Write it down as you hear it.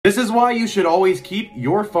This is why you should always keep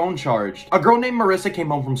your phone charged. A girl named Marissa came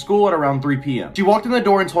home from school at around 3 p.m. She walked in the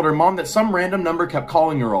door and told her mom that some random number kept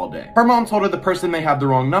calling her all day. Her mom told her the person may have the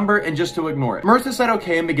wrong number and just to ignore it. Marissa said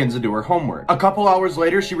okay and begins to do her homework. A couple hours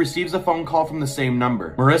later, she receives a phone call from the same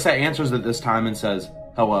number. Marissa answers it this time and says,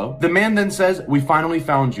 "Hello?" The man then says, "We finally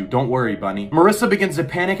found you. Don't worry, bunny." Marissa begins to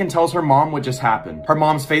panic and tells her mom what just happened. Her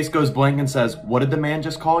mom's face goes blank and says, "What did the man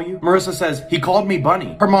just call you?" Marissa says, "He called me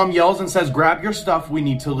bunny." Her mom yells and says, "Grab your stuff, we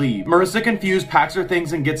need to leave." Marissa, confused, packs her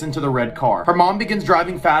things and gets into the red car. Her mom begins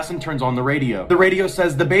driving fast and turns on the radio. The radio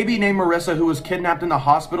says, "The baby named Marissa who was kidnapped in the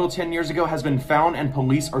hospital 10 years ago has been found and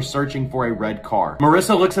police are searching for a red car."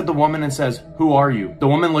 Marissa looks at the woman and says, "Who are you?" The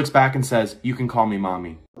woman looks back and says, "You can call me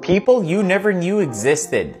mommy." People you never knew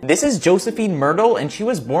existed. This is Josephine Myrtle, and she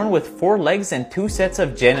was born with 4 legs and 2 sets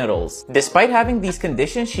of genitals. Despite having these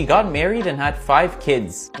conditions, she got married and had 5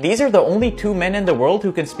 kids. These are the only 2 men in the world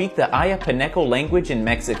who can speak the Ayapaneco language in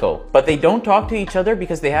Mexico, but they don't talk to each other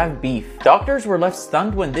because they have beef. Doctors were left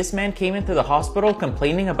stunned when this man came into the hospital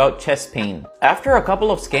complaining about chest pain. After a couple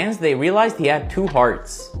of scans, they realized he had 2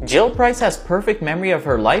 hearts. Jill Price has perfect memory of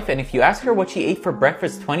her life, and if you ask her what she ate for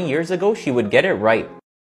breakfast 20 years ago, she would get it right.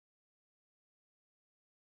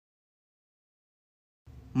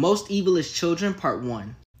 Most Evilest Children Part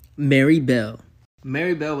 1. Mary Bell.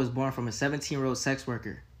 Mary Bell was born from a 17-year-old sex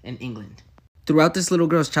worker in England. Throughout this little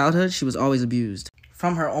girl's childhood, she was always abused.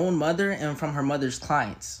 From her own mother and from her mother's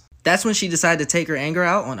clients. That's when she decided to take her anger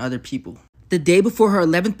out on other people. The day before her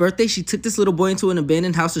 11th birthday, she took this little boy into an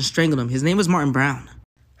abandoned house and strangled him. His name was Martin Brown.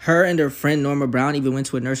 Her and her friend Norma Brown even went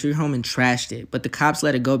to a nursery home and trashed it, but the cops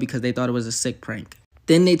let it go because they thought it was a sick prank.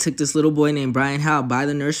 Then they took this little boy named Brian Howe by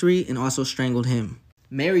the nursery and also strangled him.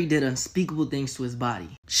 Mary did unspeakable things to his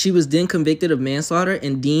body. She was then convicted of manslaughter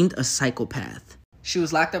and deemed a psychopath. She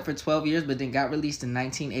was locked up for 12 years but then got released in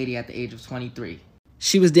 1980 at the age of 23.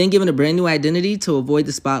 She was then given a brand new identity to avoid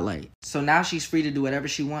the spotlight. So now she's free to do whatever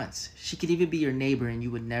she wants. She could even be your neighbor and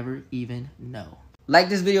you would never even know. Like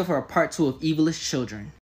this video for a part 2 of Evilest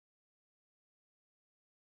Children.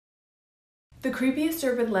 The creepiest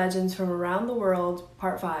urban legends from around the world,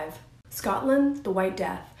 part 5. Scotland, the White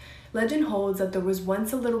Death. Legend holds that there was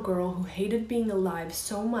once a little girl who hated being alive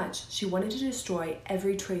so much she wanted to destroy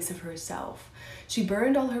every trace of herself. She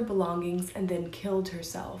burned all her belongings and then killed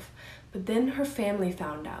herself. But then her family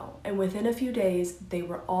found out, and within a few days, they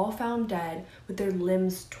were all found dead with their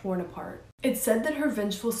limbs torn apart. It's said that her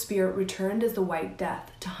vengeful spirit returned as the White Death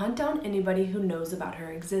to hunt down anybody who knows about her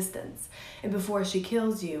existence. And before she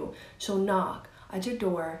kills you, she'll knock at your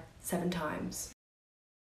door 7 times.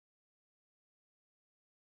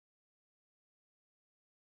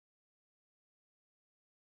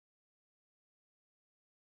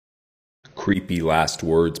 Creepy last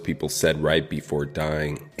words people said right before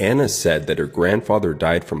dying. Anna said that her grandfather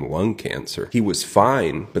died from lung cancer. He was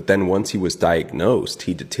fine, but then once he was diagnosed,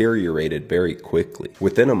 he deteriorated very quickly.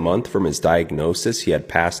 Within a month from his diagnosis, he had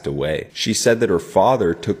passed away. She said that her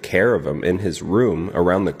father took care of him in his room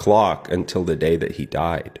around the clock until the day that he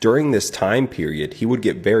died. During this time period, he would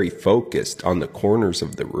get very focused on the corners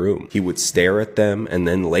of the room. He would stare at them, and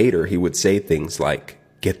then later he would say things like,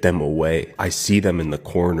 "Get them away. I see them in the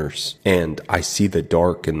corners. And I see the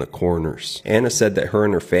dark in the corners." Anna said that her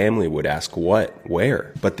and her family would ask what,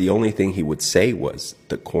 where, but the only thing he would say was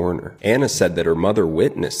the corner. Anna said that her mother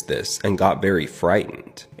witnessed this and got very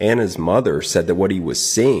frightened. Anna's mother said that what he was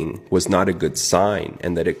seeing was not a good sign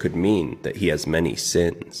and that it could mean that he has many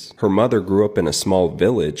sins. Her mother grew up in a small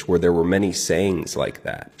village where there were many sayings like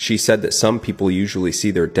that. She said that some people usually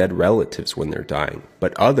see their dead relatives when they're dying,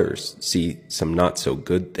 but others see some not so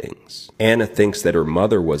good things. Anna thinks that her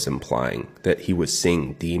mother was implying that he was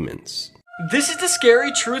seeing demons. This is the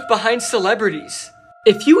scary truth behind celebrities.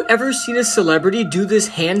 If you ever seen a celebrity do this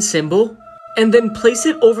hand symbol and then place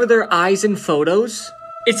it over their eyes in photos,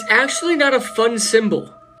 it's actually not a fun symbol.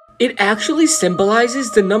 It actually symbolizes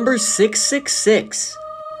the number 666.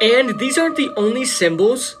 And these aren't the only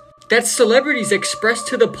symbols that celebrities express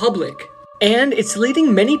to the public. And it's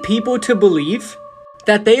leading many people to believe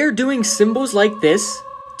that they are doing symbols like this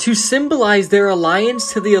to symbolize their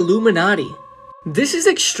alliance to the Illuminati. This is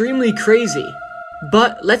extremely crazy.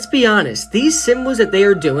 But let's be honest, these symbols that they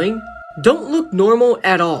are doing don't look normal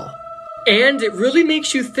at all. And it really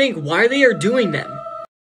makes you think why they are doing them.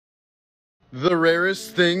 The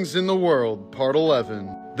Rarest Things in the World, Part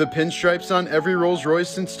 11. The pinstripes on every Rolls Royce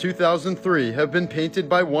since 2003 have been painted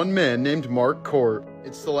by one man named Mark Court.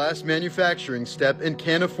 It's the last manufacturing step and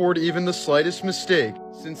can't afford even the slightest mistake,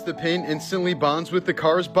 since the paint instantly bonds with the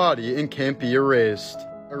car's body and can't be erased.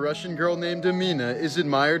 A Russian girl named Amina is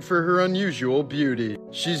admired for her unusual beauty.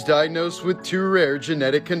 She's diagnosed with two rare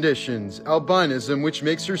genetic conditions: albinism, which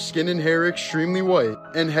makes her skin and hair extremely white,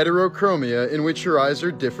 and heterochromia, in which her eyes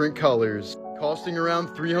are different colors. Costing around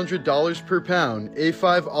 $300 per pound,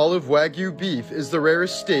 A5 olive Wagyu beef is the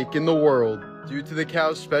rarest steak in the world. Due to the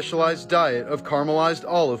cow's specialized diet of caramelized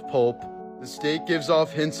olive pulp, the steak gives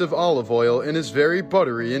off hints of olive oil and is very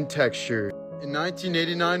buttery in texture. In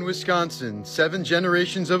 1989 Wisconsin, 7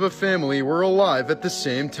 generations of a family were alive at the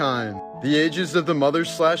same time. The ages of the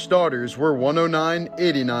mothers/daughters were 109,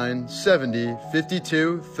 89, 70,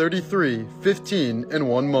 52, 33, 15, and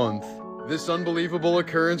 1 month. This unbelievable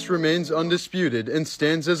occurrence remains undisputed and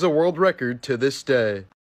stands as a world record to this day.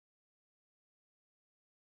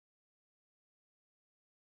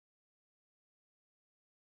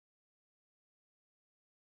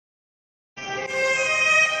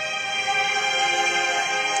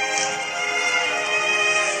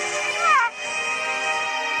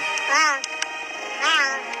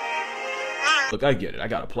 Look, I get it. I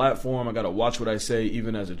got a platform. I got to watch what I say,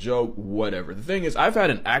 even as a joke, whatever. The thing is, I've had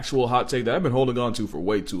an actual hot take that I've been holding on to for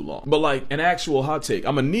way too long. But like, an actual hot take.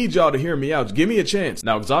 I'm gonna need y'all to hear me out. Just give me a chance.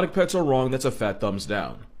 Now, exotic pets are wrong. That's a fat thumbs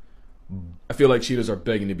down. I feel like cheetahs are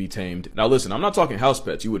begging to be tamed. Now listen, I'm not talking house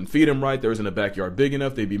pets. You wouldn't feed them right. There isn't a backyard big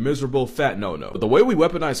enough. They'd be miserable. Fat no-no. But the way we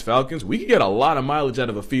weaponize falcons, we could get a lot of mileage out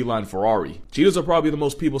of a feline Ferrari. Cheetahs are probably the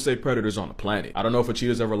most people-safe predators on the planet. I don't know if a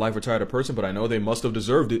cheetah's ever life retired a person, but I know they must have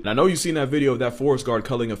deserved it. And I know you've seen that video of that forest guard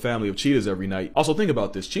culling a family of cheetahs every night. Also think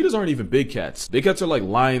about this. Cheetahs aren't even big cats. Big cats are like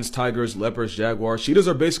lions, tigers, leopards, jaguars. Cheetahs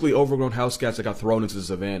are basically overgrown house cats that got thrown into the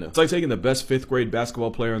savannah. It's like taking the best 5th grade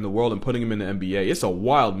basketball player in the world and putting him in the NBA. It's a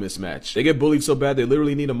wild mismatch. They get bullied so bad they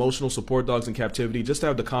literally need emotional support dogs in captivity just to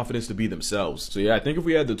have the confidence to be themselves. So yeah, I think if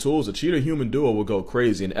we had the tools, a cheetah-human duo would go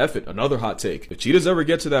crazy. And F it, another hot take. If cheetahs ever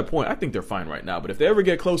get to that point, I think they're fine right now, but if they ever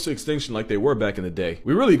get close to extinction like they were back in the day,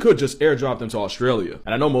 we really could just airdrop them to Australia.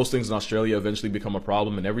 And I know most things in Australia eventually become a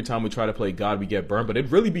problem, and every time we try to play God, we get burned, but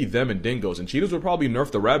it'd really be them and dingoes, and cheetahs would probably nerf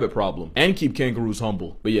the rabbit problem and keep kangaroos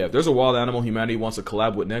humble. But yeah, if there's a wild animal humanity wants to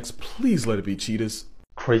collab with next, please let it be cheetahs.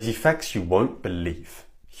 Crazy facts you won't believe.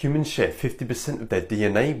 Humans share 50% of their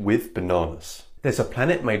DNA with bananas. There's a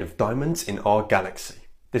planet made of diamonds in our galaxy.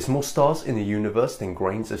 There's more stars in the universe than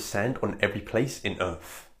grains of sand on every place in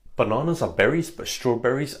Earth. Bananas are berries, but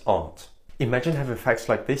strawberries aren't. Imagine having facts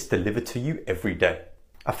like this delivered to you every day.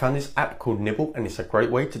 I found this app called Nibble, and it's a great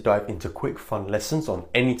way to dive into quick, fun lessons on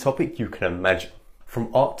any topic you can imagine. From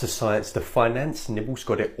art to science to finance, Nibble's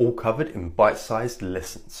got it all covered in bite-sized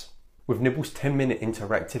lessons. With Nibble's 10-minute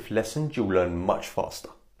interactive lessons, you'll learn much faster.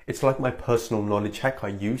 It's like my personal knowledge hack I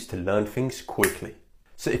use to learn things quickly.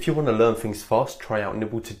 So if you want to learn things fast, try out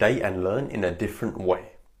Nibble today and learn in a different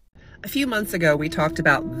way. A few months ago, we talked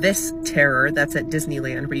about this terror that's at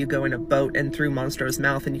Disneyland, where you go in a boat and through Monstro's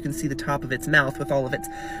mouth and you can see the top of its mouth with all of its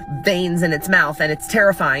veins in its mouth, and it's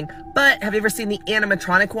terrifying. But have you ever seen the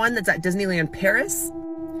animatronic one that's at Disneyland Paris?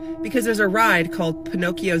 Because there's a ride called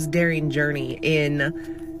Pinocchio's Daring Journey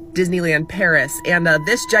in Disneyland Paris, and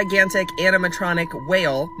this gigantic animatronic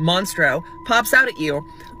whale, Monstro, pops out at you.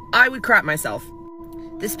 I would crap myself.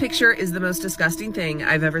 This picture is the most disgusting thing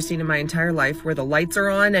I've ever seen in my entire life, where the lights are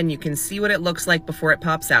on and you can see what it looks like before it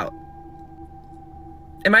pops out.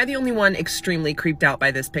 Am I the only one extremely creeped out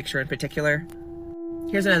by this picture in particular?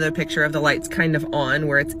 Here's another picture of the lights kind of on,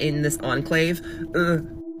 where it's in this enclave. Ugh.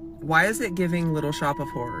 Why is it giving Little Shop of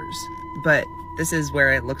Horrors? But this is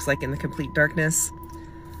where it looks like in the complete darkness.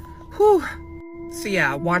 Whew. So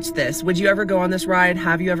yeah, watch this. Would you ever go on this ride?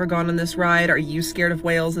 Have you ever gone on this ride? Are you scared of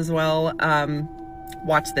whales as well?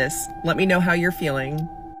 Watch this. Let me know how you're feeling.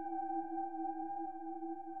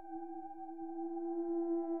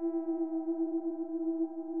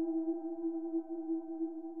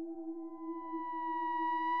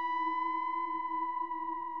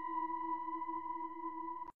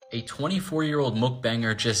 A 24-year-old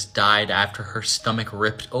mukbanger just died after her stomach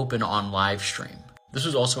ripped open on live stream. This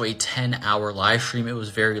was also a 10-hour live stream. It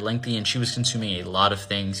was very lengthy, and she was consuming a lot of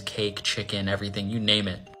things: cake, chicken, everything, you name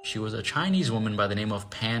it. She was a Chinese woman by the name of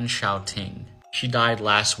Pan Xiaoting. She died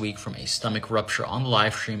last week from a stomach rupture on the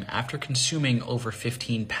live stream after consuming over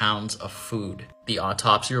 15 pounds of food. The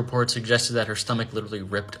autopsy report suggested that her stomach literally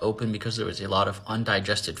ripped open because there was a lot of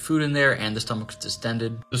undigested food in there and the stomach was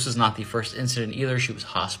distended. This was not the first incident either. She was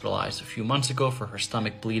hospitalized a few months ago for her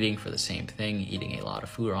stomach bleeding for the same thing, eating a lot of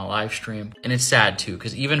food on a live stream. And it's sad too,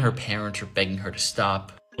 because even her parents are begging her to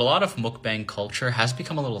stop. But a lot of mukbang culture has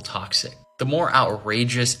become a little toxic. The more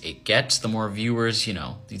outrageous it gets, the more viewers,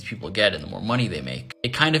 these people get and the more money they make.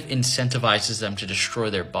 It kind of incentivizes them to destroy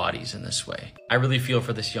their bodies in this way. I really feel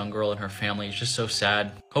for this young girl and her family. It's just so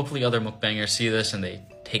sad. Hopefully other mukbangers see this and they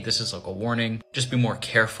take this as like a warning. Just be more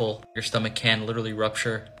careful. Your stomach can literally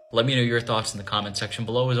rupture. Let me know your thoughts in the comment section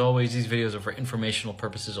below. As always, these videos are for informational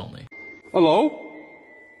purposes only. Hello?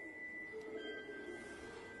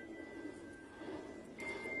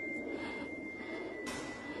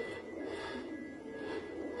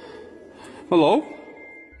 Hello?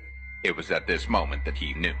 It was at this moment that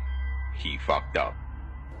he knew. He fucked up.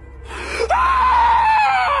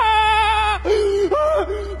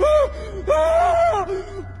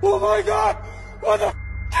 Oh my god! What the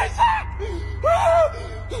is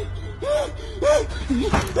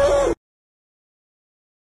that?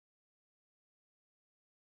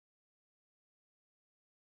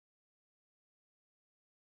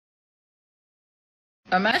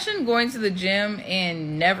 Imagine going to the gym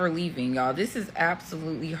and never leaving, y'all. This is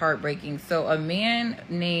absolutely heartbreaking. So a man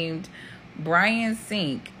named Brian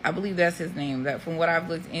Sink, I believe that's his name, that from what I've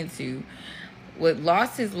looked into,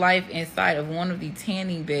 lost his life inside of one of the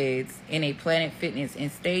tanning beds in a Planet Fitness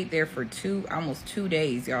and stayed there for almost 2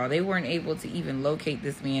 days, y'all. They weren't able to even locate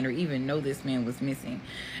this man or even know this man was missing.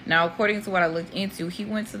 Now, according to what I looked into, he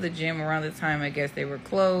went to the gym around the time, I guess, they were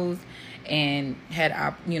closed and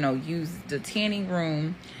had, used the tanning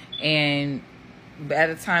room. And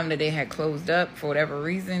at the time that they had closed up, for whatever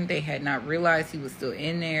reason, they had not realized he was still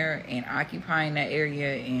in there and occupying that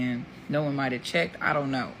area, and no one might have checked. I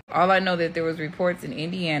don't know. All I know that there was reports in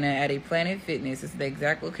Indiana at a Planet Fitness, this is the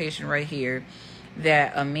exact location right here,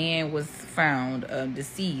 that a man was found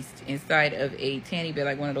deceased inside of a tanning bed,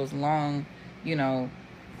 like one of those long,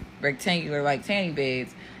 rectangular like tanning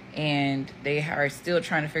beds. And they are still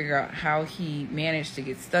trying to figure out how he managed to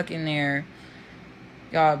get stuck in there.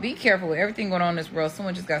 Y'all, be careful with everything going on in this world.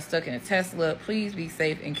 Someone just got stuck in a Tesla. Please be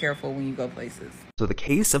safe and careful when you go places. So the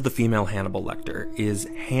case of the female Hannibal Lecter is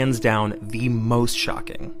hands down the most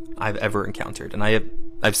shocking I've ever encountered. And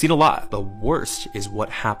I've seen a lot. The worst is what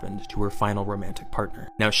happened to her final romantic partner.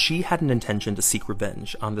 Now, she had an intention to seek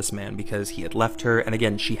revenge on this man because he had left her. And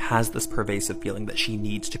again, she has this pervasive feeling that she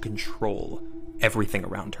needs to control everything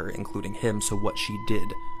around her, including him. So what she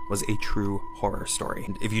did was a true horror story.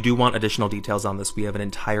 And if you do want additional details on this, we have an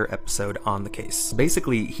entire episode on the case.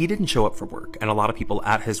 Basically, he didn't show up for work, and a lot of people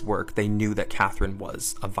at his work, they knew that Catherine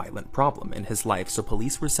was a violent problem in his life, so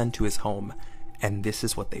police were sent to his home, and this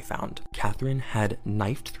is what they found. Catherine had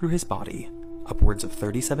knifed through his body upwards of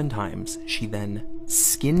 37 times. She then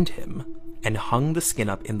skinned him and hung the skin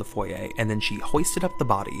up in the foyer, and then she hoisted up the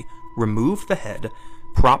body, removed the head,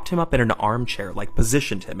 propped him up in an armchair, like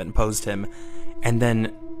positioned him and posed him, and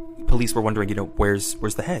then police were wondering, where's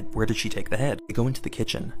the head? Where did she take the head? They go into the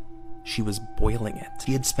kitchen. She was boiling it.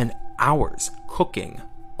 He had spent hours cooking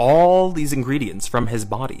all these ingredients from his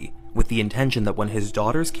body with the intention that when his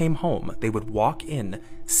daughters came home, they would walk in,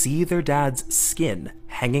 see their dad's skin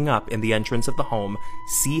hanging up in the entrance of the home,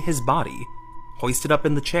 see his body hoisted up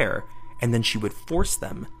in the chair, and then she would force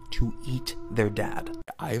them to eat their dad.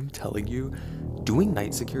 I am telling you, doing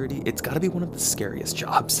night security, it's gotta be one of the scariest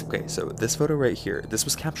jobs. Okay, so this photo right here, this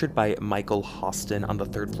was captured by Michael Hostin on the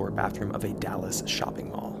 3rd floor bathroom of a Dallas shopping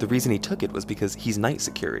mall. The reason he took it was because he's night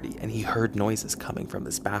security and he heard noises coming from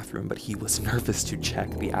this bathroom, but he was nervous to check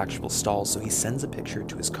the actual stalls, so he sends a picture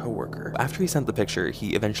to his coworker. After he sent the picture, he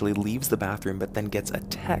eventually leaves the bathroom, but then gets a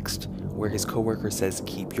text where his coworker says,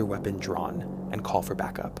 "Keep your weapon drawn and call for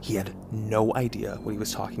backup." He had no idea what he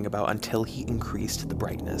was talking about until he increased the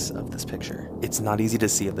brightness of this picture. It's not easy to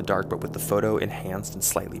see in the dark, but with the photo enhanced and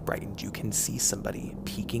slightly brightened, you can see somebody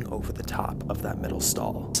peeking over the top of that middle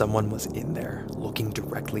stall. Someone was in there looking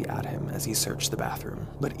directly at him as he searched the bathroom.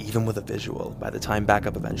 But even with a visual, by the time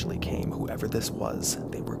backup eventually came, whoever this was,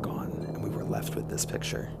 they were gone, and we were left with this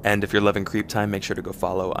picture. And if you're loving Creep Time, make sure to go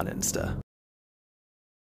follow on Insta.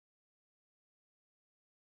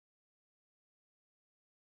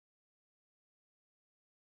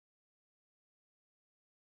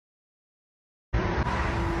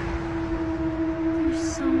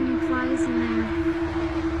 So many flies in there.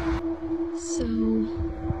 So,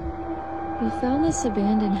 we found this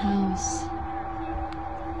abandoned house,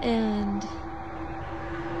 and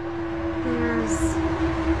there's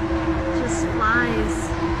just flies.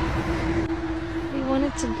 We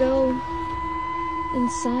wanted to go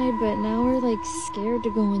inside, but now we're like scared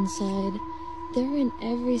to go inside. They're in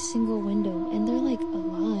every single window, and they're like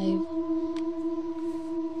alive.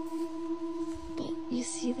 But you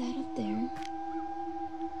see that up there?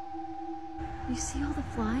 You see all the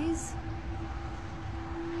flies?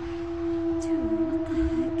 Dude, what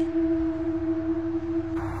the heck?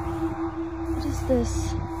 is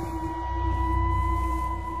this?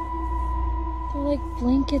 They're like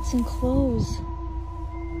blankets and clothes.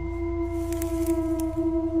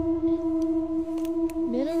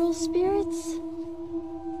 Mineral spirits?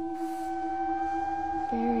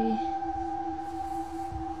 Very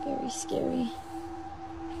scary.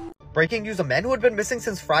 Breaking news, a man who had been missing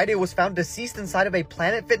since Friday was found deceased inside of a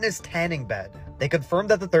Planet Fitness tanning bed. They confirmed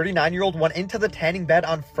that the 39-year-old went into the tanning bed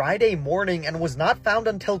on Friday morning and was not found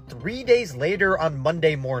until 3 days later on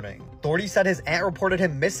Monday morning. Authorities said his aunt reported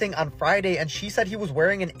him missing on Friday, and she said he was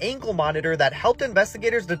wearing an ankle monitor that helped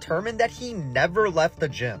investigators determine that he never left the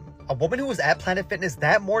gym. A woman who was at Planet Fitness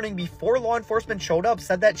that morning before law enforcement showed up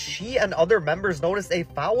said that she and other members noticed a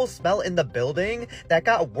foul smell in the building that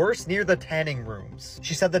got worse near the tanning rooms.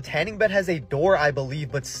 She said the tanning bed has a door, I believe,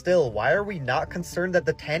 but still, why are we not concerned that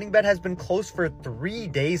the tanning bed has been closed for 3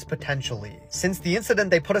 days potentially? Since the incident,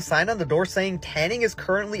 they put a sign on the door saying tanning is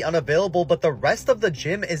currently unavailable, but the rest of the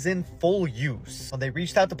gym is in full use. When they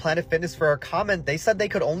reached out to Planet Fitness for a comment, they said they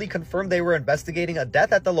could only confirm they were investigating a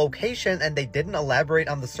death at the location and they didn't elaborate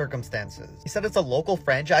on the circumstances. He said it's a local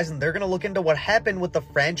franchise and they're gonna look into what happened with the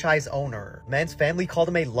franchise owner. The man's family called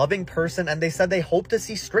him a loving person, and they said they hope to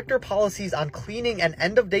see stricter policies on cleaning and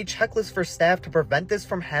end-of-day checklists for staff to prevent this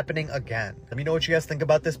from happening again. Let me know what you guys think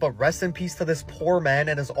about this, but rest in peace to this poor man,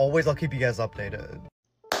 and as always, I'll keep you guys updated.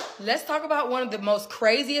 Let's talk about one of the most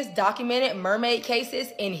craziest documented mermaid cases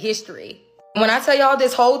in history. When I tell y'all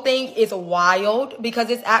this whole thing is wild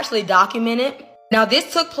because it's actually documented. Now,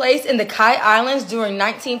 this took place in the Kai Islands during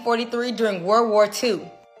 1943 during World War II.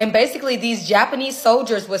 And basically, these Japanese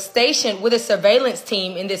soldiers were stationed with a surveillance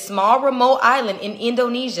team in this small remote island in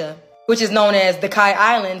Indonesia, which is known as the Kai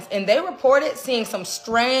Islands. And they reported seeing some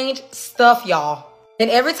strange stuff, y'all. And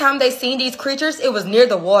every time they seen these creatures, it was near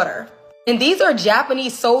the water. And these are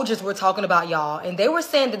Japanese soldiers we're talking about, y'all. And they were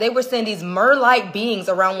saying that they were seeing these mer-like beings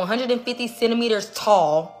around 150 centimeters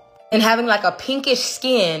tall and having like a pinkish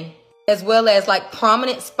skin, as well as like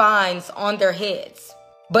prominent spines on their heads.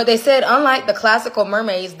 But they said, unlike the classical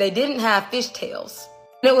mermaids, they didn't have fishtails.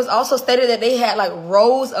 And it was also stated that they had like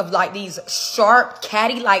rows of like these sharp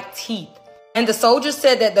catty-like teeth. And the soldiers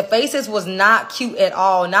said that the faces was not cute at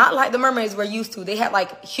all, not like the mermaids we're used to. They had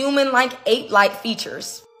like human-like, ape-like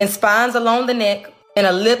features and spines along the neck and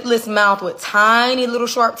a lipless mouth with tiny little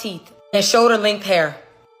sharp teeth and shoulder-length hair.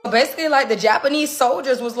 Basically, like, the Japanese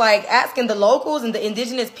soldiers was like asking the locals and the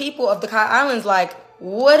indigenous people of the Kai Islands, like,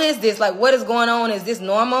 what is this? Like, what is going on? Is this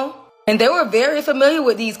normal? And they were very familiar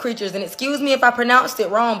with these creatures. And excuse me if I pronounced it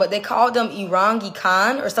wrong, but they called them Irangi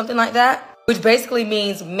Khan or something like that, which basically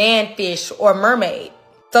means manfish or mermaid.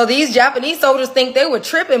 So these Japanese soldiers think they were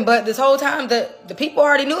tripping, but this whole time the people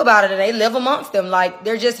already knew about it and they live amongst them. Like,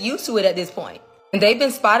 they're just used to it at this point. And they've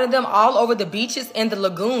been spotting them all over the beaches and the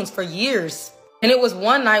lagoons for years. And it was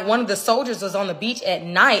one night, one of the soldiers was on the beach at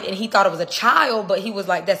night and he thought it was a child, but he was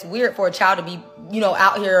like, that's weird for a child to be,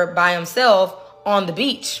 out here by himself on the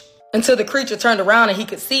beach. Until the creature turned around and he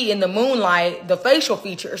could see in the moonlight the facial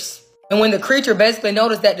features. And when the creature basically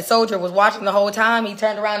noticed that the soldier was watching the whole time, he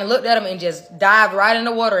turned around and looked at him and just dived right in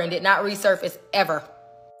the water and did not resurface ever.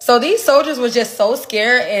 So these soldiers were just so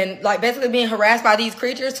scared and like basically being harassed by these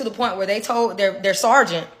creatures to the point where they told their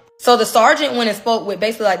sergeant. So the sergeant went and spoke with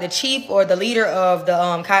basically like the chief or the leader of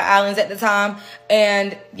the Kai Islands at the time.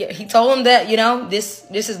 And he told him that, this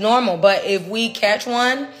is normal. But if we catch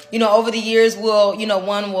one, over the years, we'll,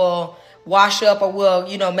 one will wash up or we'll,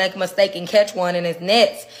 make a mistake and catch one in its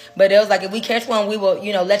nets. But it was like, if we catch one, we will,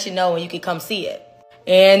 let you know and you can come see it.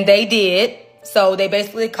 And they did. So they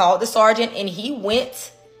basically called the sergeant and he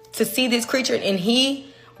went to see this creature and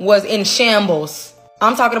he was in shambles.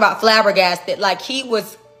 I'm talking about flabbergasted. Like, he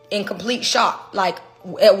was in complete shock, like,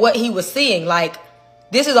 at what he was seeing. Like,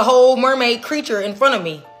 this is a whole mermaid creature in front of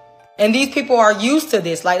me. And these people are used to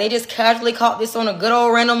this. Like, they just casually caught this on a good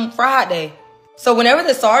old random Friday. So whenever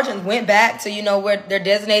the sergeant went back to, where their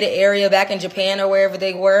designated area back in Japan or wherever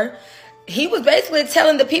they were, he was basically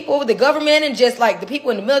telling the people of the government and just like the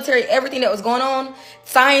people in the military, everything that was going on,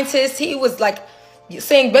 scientists, he was like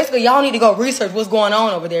saying basically, y'all need to go research what's going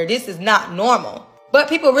on over there. This is not normal. But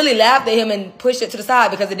people really laughed at him and pushed it to the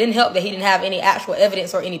side because it didn't help that he didn't have any actual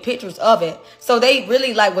evidence or any pictures of it. So they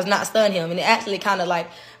really was not stun him. And it actually kind of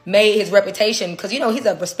made his reputation because, he's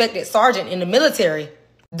a respected sergeant in the military.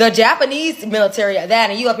 The Japanese military at that,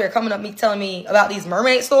 and you up here coming up me telling me about these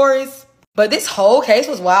mermaid stories. But this whole case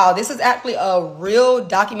was wild. This is actually a real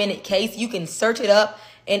documented case. You can search it up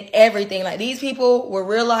and everything. Like, these people were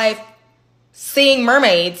real life seeing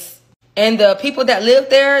mermaids. And the people that lived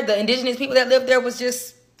there, the indigenous people that lived there was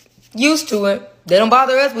just used to it. They don't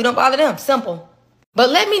bother us. We don't bother them. Simple. But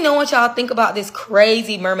let me know what y'all think about this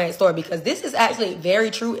crazy mermaid story, because this is actually very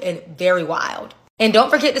true and very wild. And don't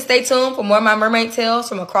forget to stay tuned for more of my mermaid tales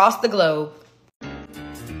from across the globe.